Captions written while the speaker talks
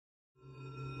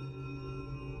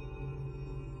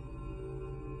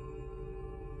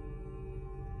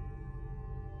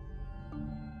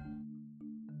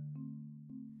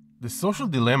The Social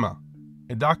Dilemma,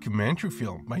 a documentary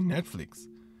film by Netflix,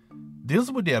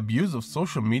 deals with the abuse of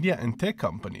social media and tech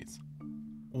companies.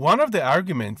 One of the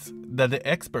arguments that the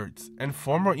experts and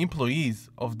former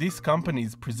employees of these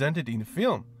companies presented in the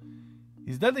film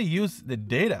is that they use the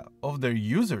data of their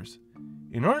users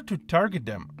in order to target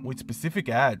them with specific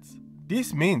ads.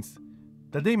 This means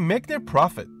that they make their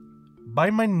profit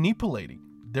by manipulating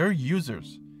their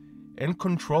users and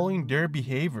controlling their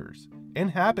behaviors and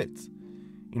habits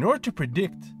in order to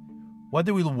predict what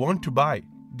they will want to buy.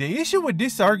 The issue with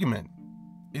this argument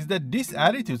is that these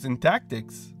attitudes and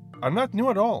tactics are not new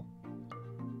at all.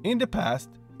 In the past,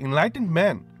 enlightened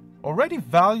men already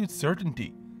valued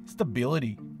certainty,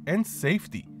 stability, and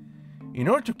safety in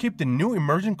order to keep the new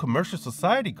emerging commercial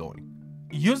society going.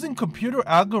 Using computer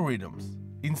algorithms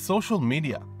in social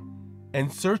media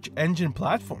and search engine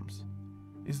platforms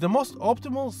is the most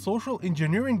optimal social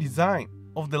engineering design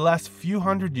of the last few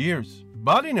hundred years.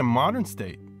 But in a modern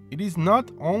state, it is not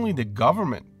only the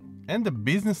government and the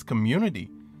business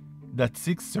community that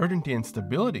seeks certainty and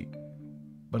stability,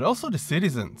 but also the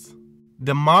citizens.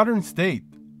 The modern state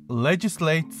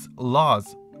legislates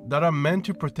laws that are meant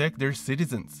to protect their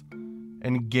citizens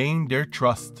and gain their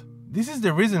trust. This is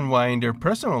the reason why in their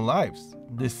personal lives,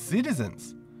 the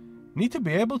citizens need to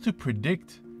be able to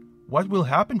predict what will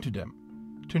happen to them,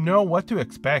 to know what to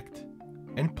expect,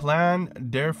 and plan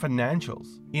their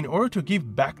financials in order to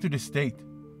give back to the state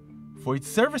for its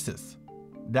services.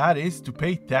 That is, to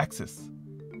pay taxes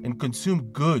and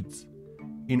consume goods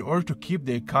in order to keep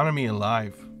the economy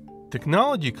alive.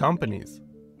 Technology companies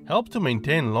help to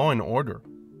maintain law and order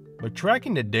by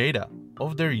tracking the data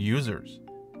of their users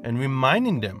and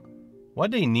reminding them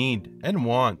what they need and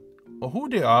want, or who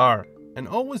they are and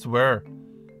always were,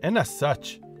 and as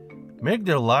such, make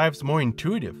their lives more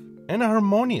intuitive and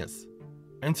harmonious.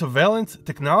 And surveillance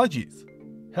technologies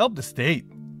help the state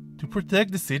to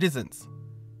protect the citizens,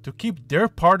 to keep their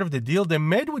part of the deal they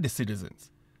made with the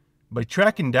citizens by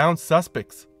tracking down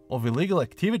suspects of illegal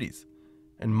activities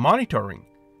and monitoring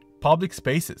public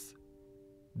spaces.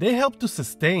 They help to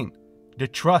sustain the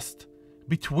trust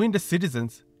between the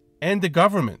citizens and the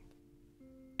government.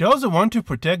 Those who want to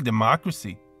protect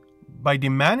democracy by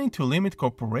demanding to limit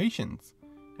corporations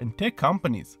and tech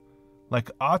companies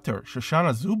like author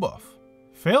Shoshana Zuboff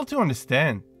fail to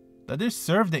understand that they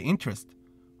serve the interest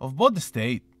of both the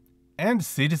state and the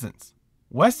citizens.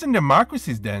 Western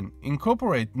democracies then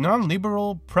incorporate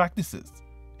non-liberal practices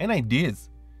and ideas,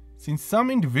 since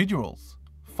some individuals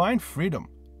find freedom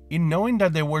in knowing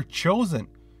that they were chosen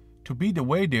to be the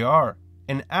way they are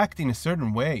and act in a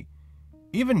certain way,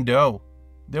 even though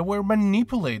they were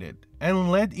manipulated and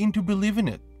led into believing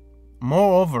it.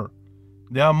 Moreover,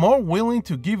 they are more willing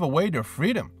to give away their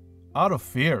freedom out of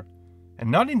fear and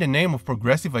not in the name of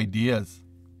progressive ideas.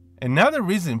 Another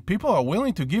reason people are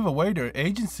willing to give away their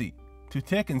agency to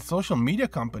tech and social media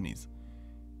companies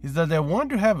is that they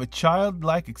want to have a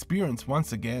childlike experience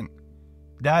once again.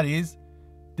 That is,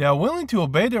 they are willing to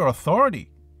obey their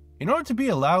authority in order to be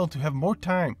allowed to have more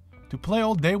time to play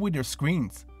all day with their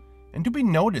screens and to be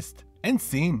noticed and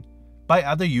seen by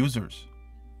other users.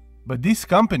 But these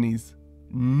companies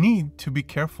need to be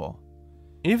careful.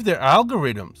 If their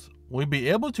algorithms will be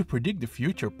able to predict the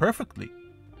future perfectly,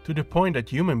 to the point that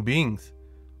human beings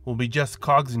will be just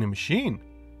cogs in a machine,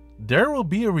 there will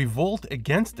be a revolt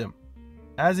against them,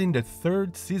 as in the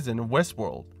third season of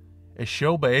Westworld, a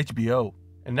show by HBO.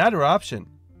 Another option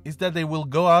is that they will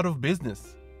go out of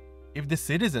business if the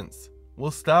citizens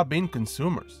will stop being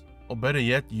consumers, or better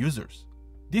yet, users.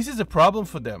 This is a problem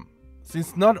for them,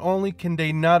 since not only can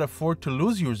they not afford to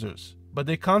lose users, but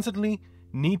they constantly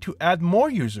need to add more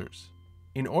users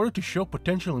in order to show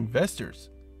potential investors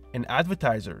and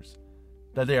advertisers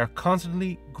that they are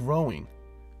constantly growing.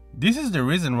 This is the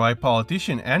reason why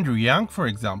politician Andrew Yang, for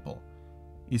example,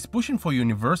 is pushing for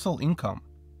universal income.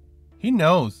 He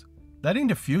knows that in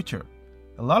the future,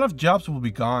 a lot of jobs will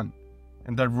be gone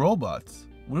and that robots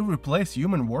will replace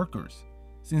human workers,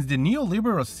 since the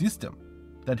neoliberal system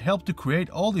that helped to create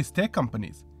all these tech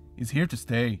companies is here to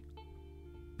stay.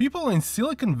 People in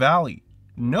Silicon Valley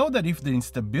know that if the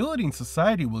instability in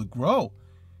society will grow,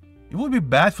 it will be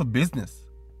bad for business,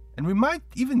 and we might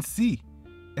even see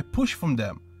a push from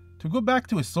them to go back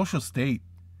to a social state,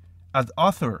 as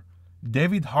author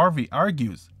David Harvey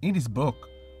argues in his book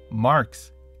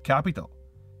Marx, Capital,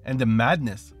 and the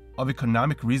Madness of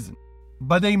Economic Reason.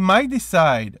 But they might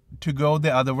decide to go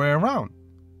the other way around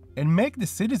and make the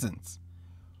citizens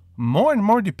more and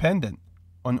more dependent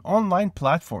on online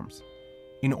platforms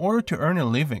in order to earn a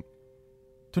living,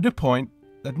 to the point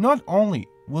that not only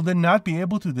will they not be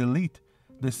able to delete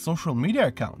their social media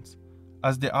accounts,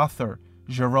 as the author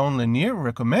Jaron Lanier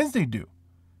recommends they do,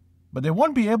 but they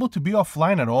won't be able to be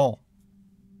offline at all.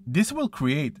 This will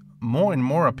create more and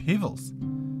more upheavals,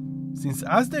 since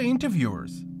as the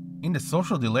interviewers in the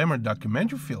Social Dilemma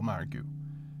documentary film argue,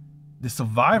 the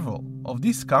survival of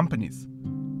these companies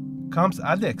comes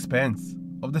at the expense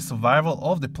of the survival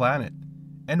of the planet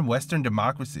and Western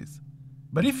democracies.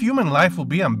 But if human life will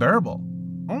be unbearable,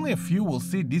 only a few will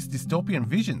see these dystopian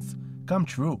visions come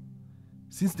true,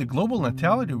 since the global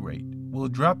natality rate will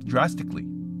drop drastically.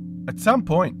 At some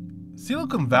point,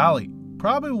 Silicon Valley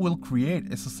probably will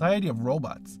create a society of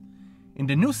robots. In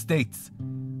the new states,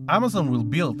 Amazon will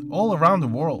build all around the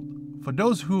world for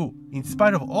those who, in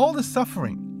spite of all the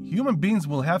suffering human beings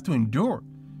will have to endure,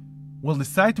 will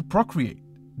decide to procreate.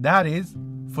 That is,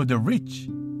 for the rich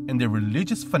and the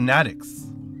religious fanatics.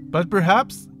 But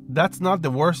perhaps that's not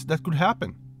the worst that could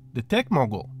happen. The tech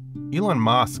mogul, Elon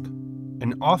Musk,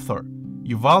 and author,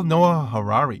 Yuval Noah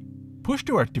Harari, push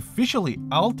to artificially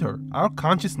alter our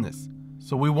consciousness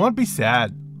so we won't be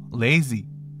sad, lazy,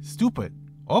 stupid,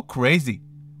 or crazy,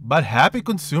 but happy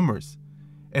consumers,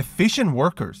 efficient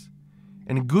workers,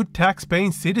 and good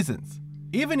tax-paying citizens.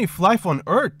 Even if life on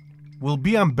Earth will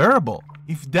be unbearable,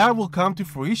 if that will come to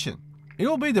fruition, it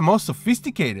will be the most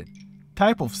sophisticated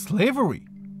type of slavery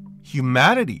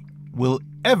humanity will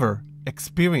ever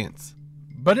experience.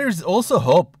 But there is also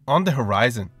hope on the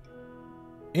horizon.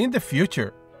 In the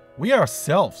future, we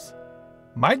ourselves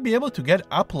might be able to get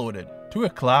uploaded to a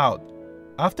cloud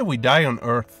after we die on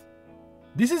Earth.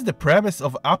 This is the premise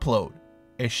of Upload,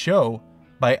 a show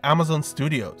by Amazon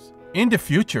Studios. In the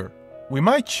future, we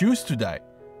might choose to die,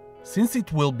 since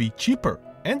it will be cheaper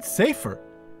and safer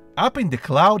up in the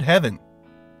cloud heaven.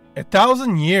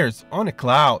 1,000 years on a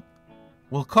cloud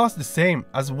will cost the same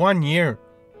as 1 year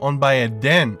on by a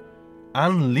then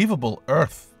unlivable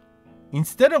Earth.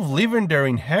 Instead of leaving their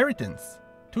inheritance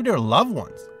to their loved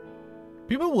ones,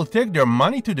 people will take their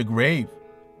money to the grave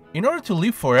in order to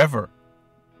live forever.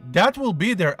 That will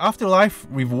be their afterlife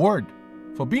reward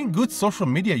for being good social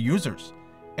media users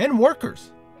and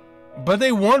workers. But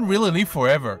they won't really live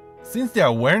forever, since the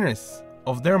awareness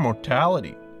of their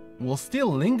mortality will still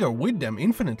linger with them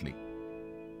infinitely,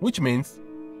 which means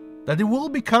that they will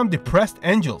become depressed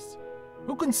angels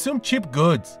who consume cheap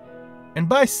goods and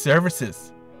buy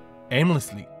services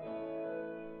aimlessly.